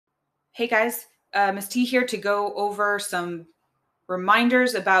Hey guys, Ms. T here to go over some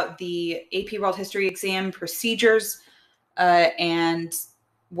reminders about the AP World History exam procedures and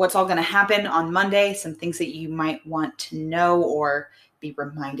what's all going to happen on Monday, some things that you might want to know or be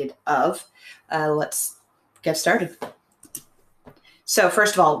reminded of. Let's get started. So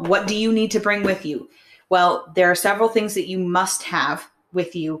first of all, what do you need to bring with you? Well, there are several things that you must have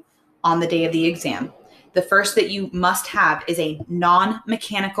with you on the day of the exam. The first that you must have is a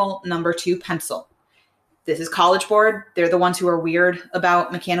non-mechanical number 2 pencil. This is College Board. They're the ones who are weird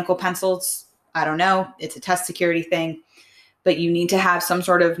about mechanical pencils. I don't know. It's a test security thing. But you need to have some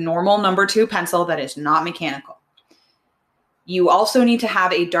sort of normal number 2 pencil that is not mechanical. You also need to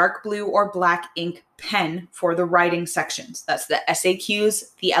have a dark blue or black ink pen for the writing sections. That's the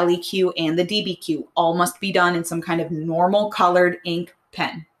SAQs, the LEQ, and the DBQ. All must be done in some kind of normal colored ink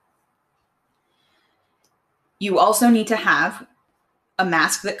pen. You also need to have a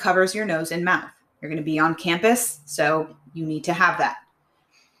mask that covers your nose and mouth. You're going to be on campus, so you need to have that.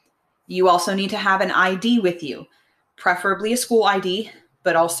 You also need to have an ID with you, preferably a school ID,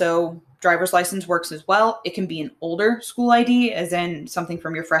 but also driver's license works as well. It can be an older school ID, as in something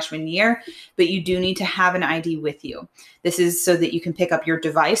from your freshman year, but you do need to have an ID with you. This is so that you can pick up your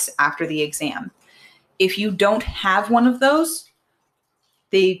device after the exam. If you don't have one of those,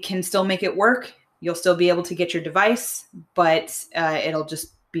 they can still make it work. You'll still be able to get your device, but it'll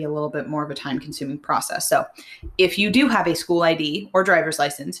just be a little bit more of a time-consuming process. So if you do have a school ID or driver's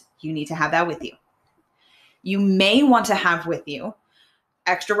license, you need to have that with you. You may want to have with you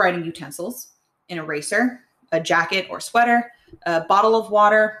extra writing utensils, an eraser, a jacket or sweater, a bottle of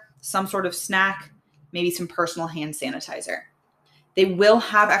water, some sort of snack, maybe some personal hand sanitizer. They will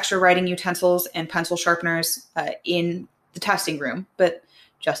have extra writing utensils and pencil sharpeners in the testing room, but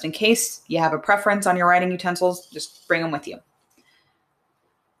just in case you have a preference on your writing utensils, just bring them with you.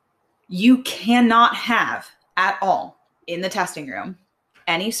 You cannot have at all in the testing room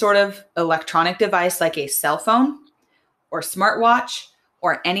any sort of electronic device like a cell phone or smartwatch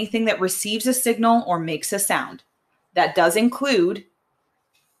or anything that receives a signal or makes a sound. That does include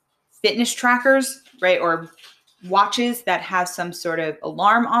fitness trackers, right, or watches that have some sort of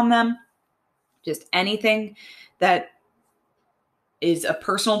alarm on them, just anything that is a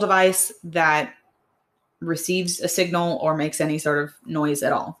personal device that receives a signal or makes any sort of noise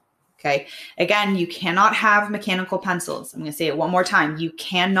at all. Okay. Again, you cannot have mechanical pencils. I'm going to say it one more time. You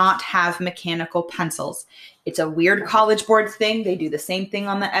cannot have mechanical pencils. It's a weird College Board thing. They do the same thing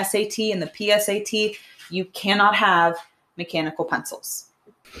on the SAT and the PSAT. You cannot have mechanical pencils.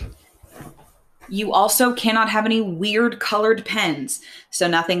 You also cannot have any weird colored pens. So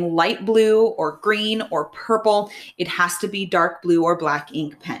nothing light blue or green or purple. It has to be dark blue or black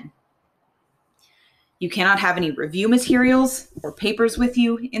ink pen. You cannot have any review materials or papers with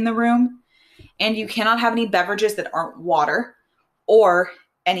you in the room. And you cannot have any beverages that aren't water or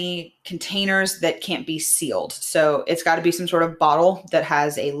any containers that can't be sealed. So it's got to be some sort of bottle that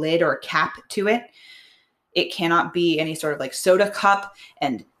has a lid or a cap to it. It cannot be any sort of like soda cup.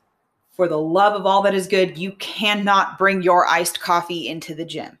 And for the love of all that is good, you cannot bring your iced coffee into the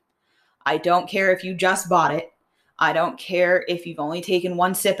gym. I don't care if you just bought it. I don't care if you've only taken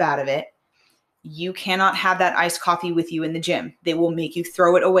one sip out of it. You cannot have that iced coffee with you in the gym. They will make you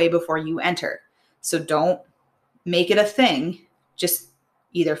throw it away before you enter. So don't make it a thing. Just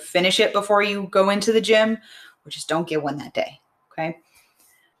either finish it before you go into the gym or just don't get one that day. Okay.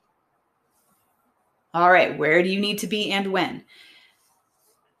 All right. Where do you need to be and when?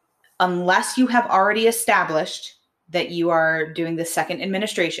 Unless you have already established that you are doing the second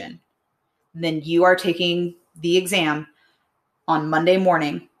administration, then you are taking the exam on Monday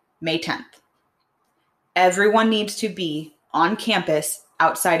morning, May 10th. Everyone needs to be on campus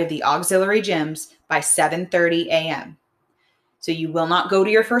outside of the auxiliary gyms by 7:30 a.m. So you will not go to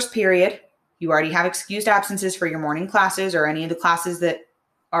your first period. You already have excused absences for your morning classes or any of the classes that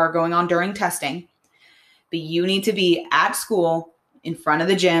are going on during testing. But you need to be at school in front of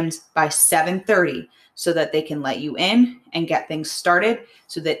the gyms by 7:30 so that they can let you in and get things started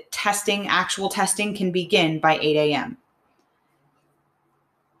so that actual testing can begin by 8 a.m.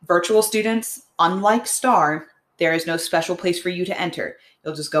 Virtual students, unlike STAR, there is no special place for you to enter.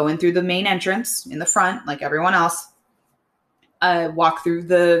 You'll just go in through the main entrance in the front like everyone else, walk through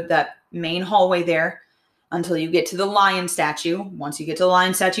that main hallway there until you get to the lion statue. Once you get to the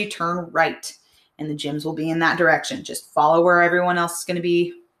lion statue, turn right. And the gyms will be in that direction. Just follow where everyone else is going to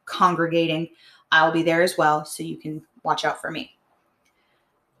be congregating. I'll be there as well, so you can watch out for me.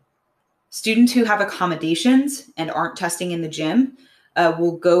 Students who have accommodations and aren't testing in the gym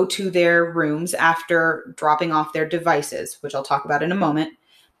will go to their rooms after dropping off their devices, which I'll talk about in a moment.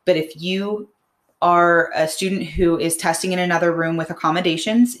 But if you are a student who is testing in another room with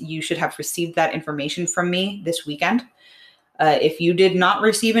accommodations, you should have received that information from me this weekend. If you did not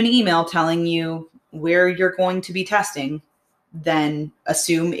receive an email telling you where you're going to be testing, then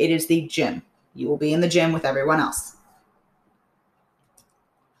assume it is the gym. You will be in the gym with everyone else.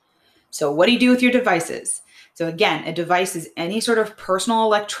 So what do you do with your devices? So again, a device is any sort of personal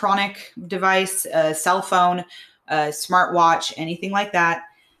electronic device, a cell phone, a smartwatch, anything like that.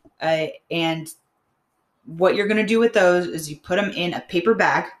 And what you're going to do with those is you put them in a paper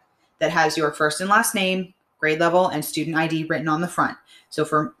bag that has your first and last name, grade level, and student ID written on the front. So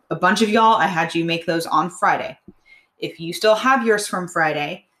for a bunch of y'all, I had you make those on Friday. If you still have yours from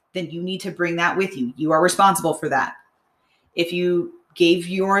Friday, then you need to bring that with you. You are responsible for that. If you gave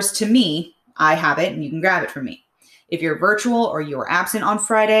yours to me, I have it and you can grab it from me. If you're virtual or you're absent on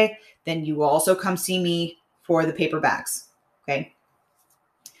Friday, then you will also come see me for the paper bags. Okay.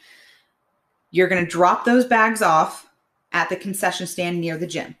 You're going to drop those bags off at the concession stand near the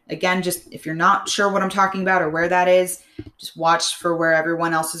gym. Again, just if you're not sure what I'm talking about or where that is, just watch for where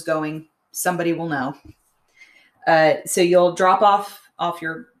everyone else is going. Somebody will know. So you'll drop off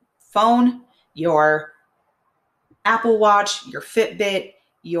your phone, your Apple Watch, your Fitbit,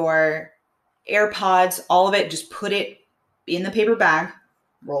 your AirPods, all of it. Just put it in the paper bag,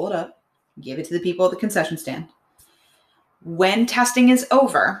 roll it up, give it to the people at the concession stand. When testing is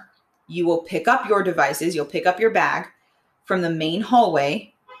over, you will pick up your devices, you'll pick up your bag from the main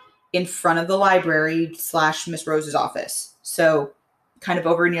hallway in front of the library / Miss Rose's office. So kind of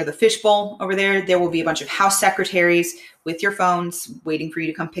over near the fishbowl over there, there will be a bunch of house secretaries with your phones waiting for you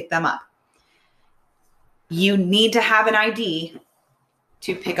to come pick them up. You need to have an ID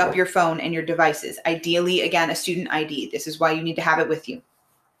to pick up your phone and your devices. Ideally, again, a student ID. This is why you need to have it with you.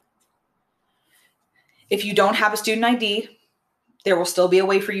 If you don't have a student ID, there will still be a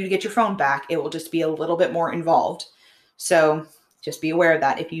way for you to get your phone back. It will just be a little bit more involved. So just be aware of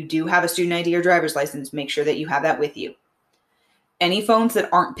that. If you do have a student ID or driver's license, make sure that you have that with you. Any phones that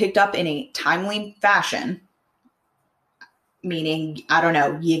aren't picked up in a timely fashion, meaning, I don't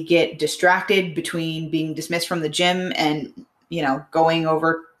know, you get distracted between being dismissed from the gym and, going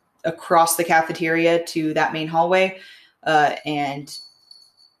over across the cafeteria to that main hallway, and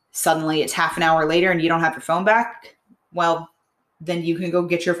suddenly it's half an hour later and you don't have your phone back, well, then you can go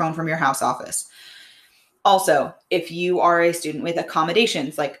get your phone from your house office. Also, if you are a student with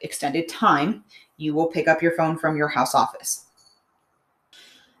accommodations like extended time, you will pick up your phone from your house office.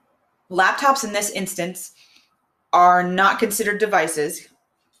 Laptops in this instance are not considered devices,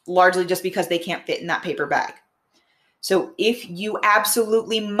 largely just because they can't fit in that paper bag. So if you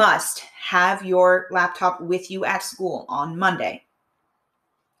absolutely must have your laptop with you at school on Monday,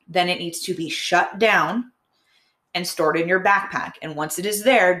 then it needs to be shut down and stored in your backpack. And once it is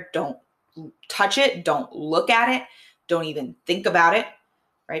there, don't touch it, don't look at it, don't even think about it,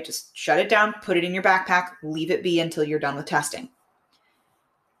 right? Just shut it down, put it in your backpack, leave it be until you're done with testing.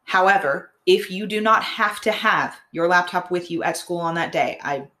 However, if you do not have to have your laptop with you at school on that day,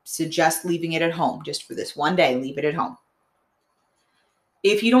 I suggest leaving it at home. Just for this one day, leave it at home.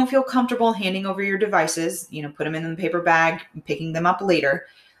 If you don't feel comfortable handing over your devices, put them in the paper bag and picking them up later,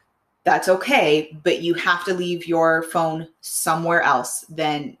 that's okay, but you have to leave your phone somewhere else.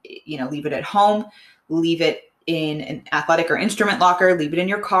 Then, leave it at home, leave it in an athletic or instrument locker, leave it in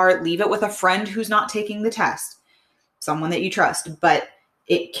your car, leave it with a friend who's not taking the test, someone that you trust, but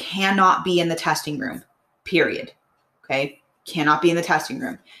it cannot be in the testing room, period. Okay? Cannot be in the testing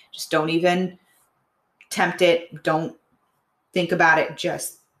room. Just don't even tempt it. Don't think about it.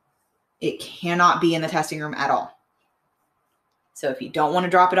 It cannot be in the testing room at all. So if you don't want to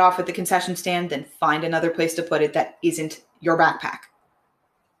drop it off at the concession stand, then find another place to put it that isn't your backpack.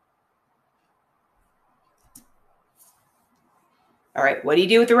 All right, what do you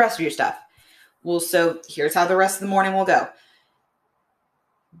do with the rest of your stuff? Well, so here's how the rest of the morning will go.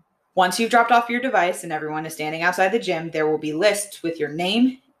 Once you've dropped off your device and everyone is standing outside the gym, there will be lists with your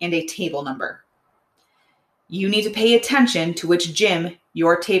name and a table number. You need to pay attention to which gym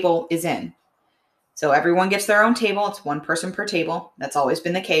your table is in. So everyone gets their own table. It's one person per table. That's always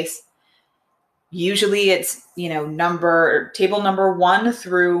been the case. Usually it's, table number 1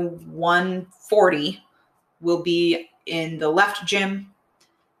 through 140 will be in the left gym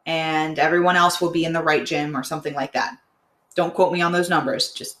and everyone else will be in the right gym or something like that. Don't quote me on those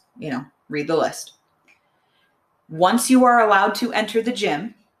numbers. Just, read the list. Once you are allowed to enter the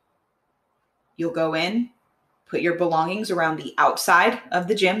gym, you'll go in, put your belongings around the outside of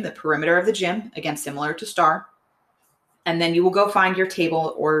the gym, the perimeter of the gym, again, similar to STAR, and then you will go find your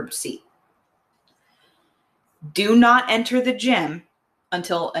table or seat. Do not enter the gym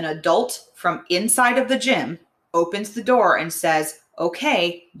until an adult from inside of the gym opens the door and says,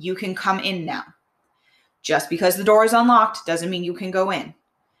 okay, you can come in now. Just because the door is unlocked doesn't mean you can go in.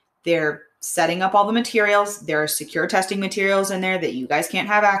 They're setting up all the materials. There are secure testing materials in there that you guys can't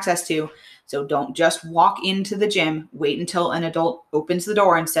have access to. So don't just walk into the gym. Wait until an adult opens the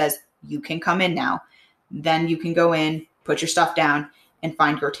door and says, you can come in now. Then you can go in, put your stuff down, and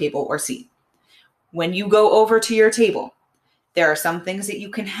find your table or seat. When you go over to your table, there are some things that you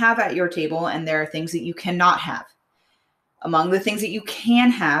can have at your table and there are things that you cannot have. Among the things that you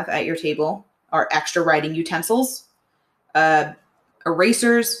can have at your table are extra writing utensils,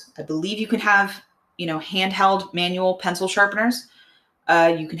 erasers. I believe you can have, handheld manual pencil sharpeners.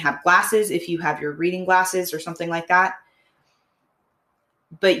 You can have glasses if you have your reading glasses or something like that.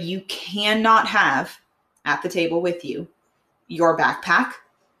 But you cannot have at the table with you your backpack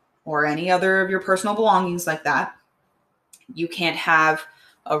or any other of your personal belongings like that. You can't have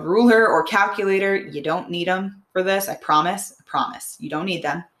a ruler or calculator. You don't need them for this. I promise. You don't need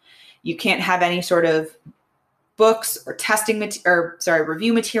them. You can't have any sort of books or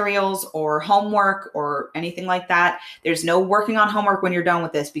review materials or homework or anything like that. There's no working on homework when you're done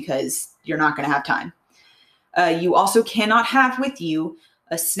with this because you're not going to have time. You also cannot have with you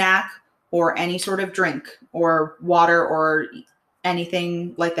a snack or any sort of drink or water or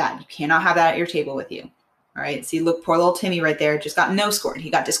anything like that. You cannot have that at your table with you. All right. See, look, poor little Timmy right there just got no scored. He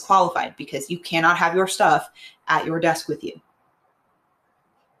got disqualified because you cannot have your stuff at your desk with you.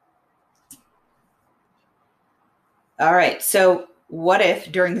 All right. So what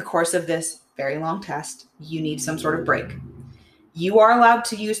if during the course of this very long test, you need some sort of break? You are allowed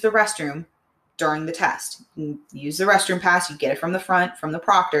to use the restroom during the test. You use the restroom pass. You get it from the front, from the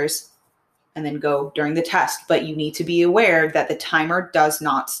proctors, and then go during the test. But you need to be aware that the timer does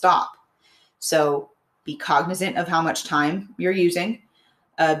not stop. So be cognizant of how much time you're using.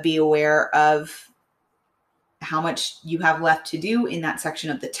 Be aware of how much you have left to do in that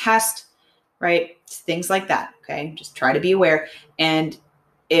section of the test, right? Things like that, okay? Just try to be aware. And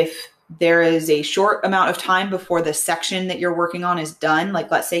if there is a short amount of time before the section that you're working on is done,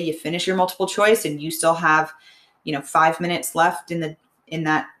 like let's say you finish your multiple choice and you still have, 5 minutes left in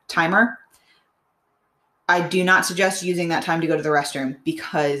that timer, I do not suggest using that time to go to the restroom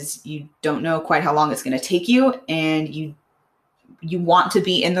because you don't know quite how long it's going to take you, and you want to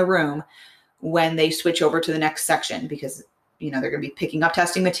be in the room when they switch over to the next section because, they're going to be picking up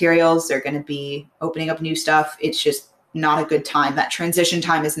testing materials. They're going to be opening up new stuff. It's just not a good time. That transition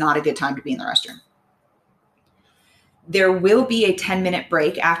time is not a good time to be in the restroom. There will be a 10-minute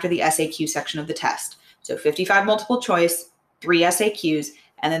break after the SAQ section of the test. So 55 multiple choice, 3 SAQs,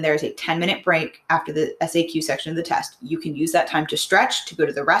 and then there's a 10-minute break after the SAQ section of the test. You can use that time to stretch, to go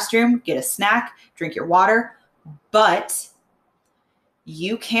to the restroom, get a snack, drink your water, but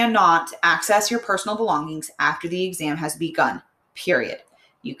you cannot access your personal belongings after the exam has begun, period.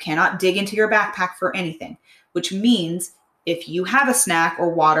 You cannot dig into your backpack for anything, which means if you have a snack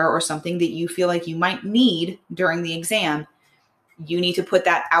or water or something that you feel like you might need during the exam, you need to put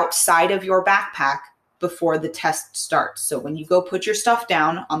that outside of your backpack before the test starts. So when you go put your stuff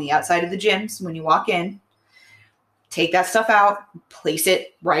down on the outside of the gyms, when you walk in, take that stuff out, place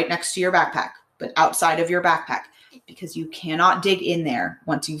it right next to your backpack, but outside of your backpack, because you cannot dig in there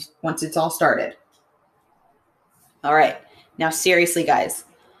once it's all started. All right. Now, seriously, guys,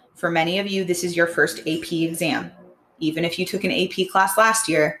 for many of you, this is your first AP exam. Even if you took an AP class last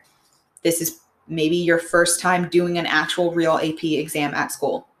year, this is maybe your first time doing an actual real AP exam at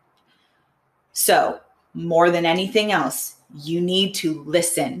school. So more than anything else, you need to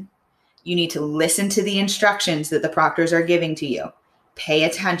listen. You need to listen to the instructions that the proctors are giving to you. Pay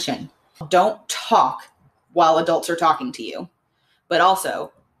attention. Don't talk while adults are talking to you, but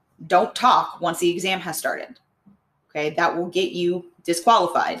also don't talk once the exam has started. Okay, that will get you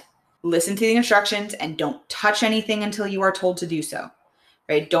disqualified. Listen to the instructions and don't touch anything until you are told to do so.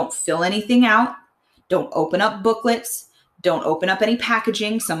 Right? Don't fill anything out. Don't open up booklets. Don't open up any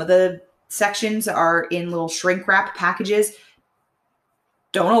packaging. Some of the sections are in little shrink wrap packages.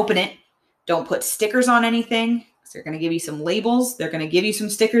 Don't open it. Don't put stickers on anything. They're going to give you some labels. They're going to give you some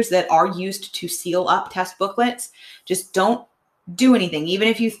stickers that are used to seal up test booklets. Just don't do anything. Even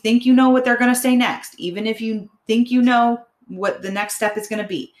if you think you know what they're going to say next, even if you think you know what the next step is going to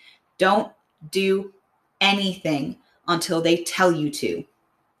be, don't do anything until they tell you to.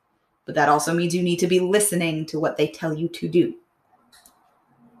 But that also means you need to be listening to what they tell you to do.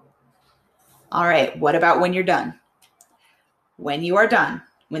 All right, what about when you're done? When you are done,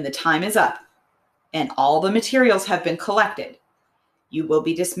 when the time is up and all the materials have been collected, you will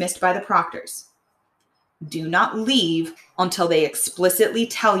be dismissed by the proctors. Do not leave until they explicitly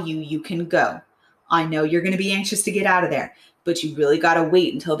tell you you can go. I know you're going to be anxious to get out of there, but you really got to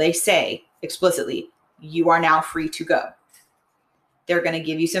wait until they say explicitly, you are now free to go. They're going to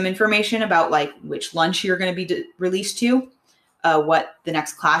give you some information about like which lunch you're going to be released to, what the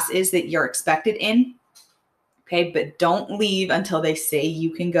next class is that you're expected in. Okay, but don't leave until they say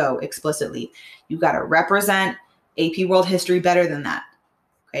you can go explicitly. You got to represent AP World History better than that.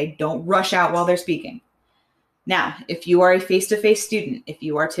 Okay, don't rush out while they're speaking. Now, if you are a face-to-face student, if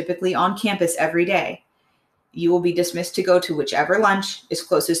you are typically on campus every day, you will be dismissed to go to whichever lunch is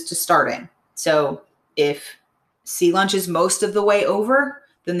closest to starting. So if C lunch is most of the way over,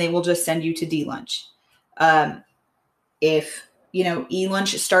 then they will just send you to D lunch. If E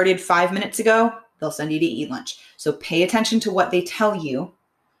lunch started 5 minutes ago, they'll send you to E lunch. So pay attention to what they tell you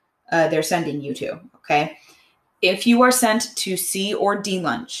they're sending you to, okay? If you are sent to C or D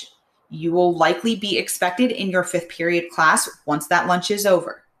lunch, you will likely be expected in your 5th period class once that lunch is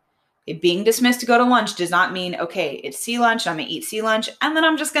over. Okay, being dismissed to go to lunch does not mean, okay, it's C lunch, I'm going to eat C lunch, and then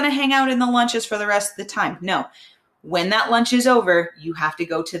I'm just going to hang out in the lunches for the rest of the time. No. When that lunch is over, you have to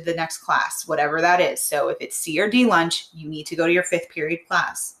go to the next class, whatever that is. So if it's C or D lunch, you need to go to your 5th period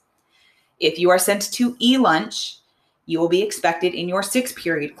class. If you are sent to E lunch, you will be expected in your 6th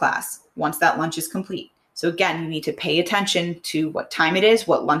period class once that lunch is complete. So again, you need to pay attention to what time it is,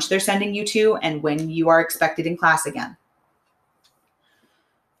 what lunch they're sending you to, and when you are expected in class again.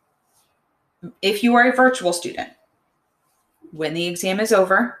 If you are a virtual student, when the exam is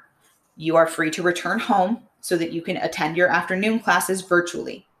over, you are free to return home so that you can attend your afternoon classes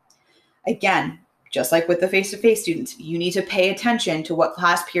virtually. Again, just like with the face-to-face students, you need to pay attention to what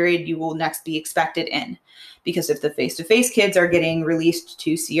class period you will next be expected in. Because if the face-to-face kids are getting released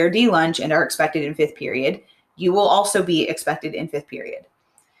to C or D lunch and are expected in 5th period, you will also be expected in 5th period.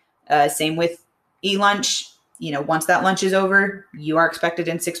 Same with E lunch. Once that lunch is over, you are expected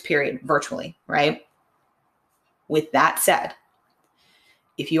in 6th period virtually, right? With that said,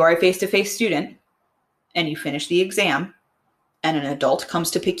 if you are a face-to-face student and you finish the exam and an adult comes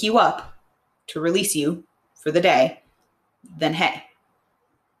to pick you up to release you for the day, then hey,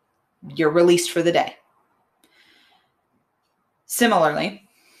 you're released for the day. Similarly,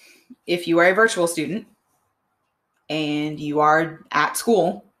 if you are a virtual student and you are at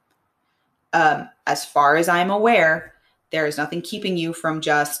school, as far as I'm aware, there is nothing keeping you from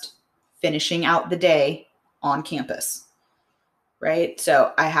just finishing out the day on campus, right?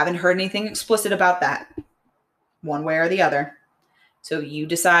 So I haven't heard anything explicit about that one way or the other. So you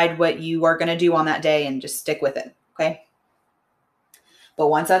decide what you are going to do on that day and just stick with it, okay? But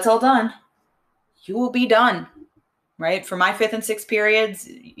once that's all done, you will be done, right? For my 5th and 6th periods,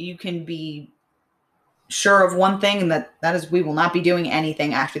 you can be sure of one thing, and that is we will not be doing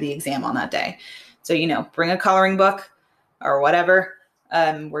anything after the exam on that day. So, bring a coloring book or whatever.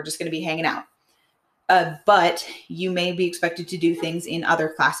 We're just going to be hanging out. But you may be expected to do things in other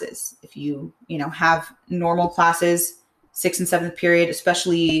classes. If you have normal classes, 6th and 7th period,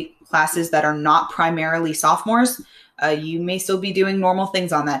 especially classes that are not primarily sophomores, you may still be doing normal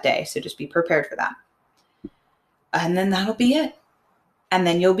things on that day. So just be prepared for that. And then that'll be it. And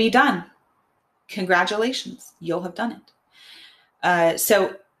then you'll be done. Congratulations, you'll have done it.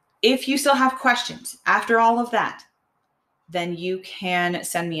 So if you still have questions after all of that, then you can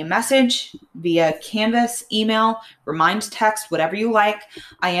send me a message via Canvas, email, remind text, whatever you like.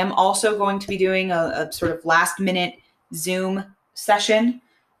 I am also going to be doing a sort of last minute Zoom session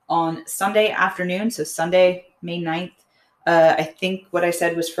on Sunday afternoon. So Sunday, May 9th. I think what I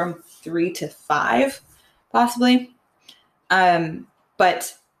said was from 3 to 5, possibly.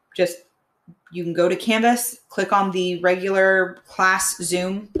 But just, you can go to Canvas, click on the regular class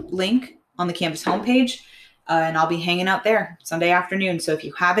Zoom link on the Canvas homepage, and I'll be hanging out there Sunday afternoon. So if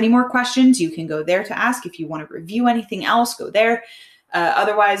you have any more questions, you can go there to ask. If you want to review anything else, go there.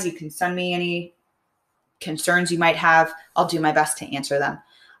 Otherwise, you can send me any concerns you might have. I'll do my best to answer them.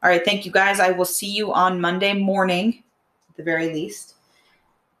 All right, thank you guys. I will see you on Monday morning, at the very least.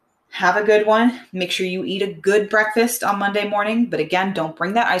 Have a good one. Make sure you eat a good breakfast on Monday morning. But again, don't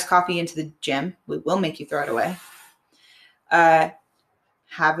bring that iced coffee into the gym. We will make you throw it away.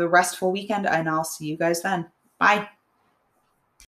 Have a restful weekend, and I'll see you guys then. Bye.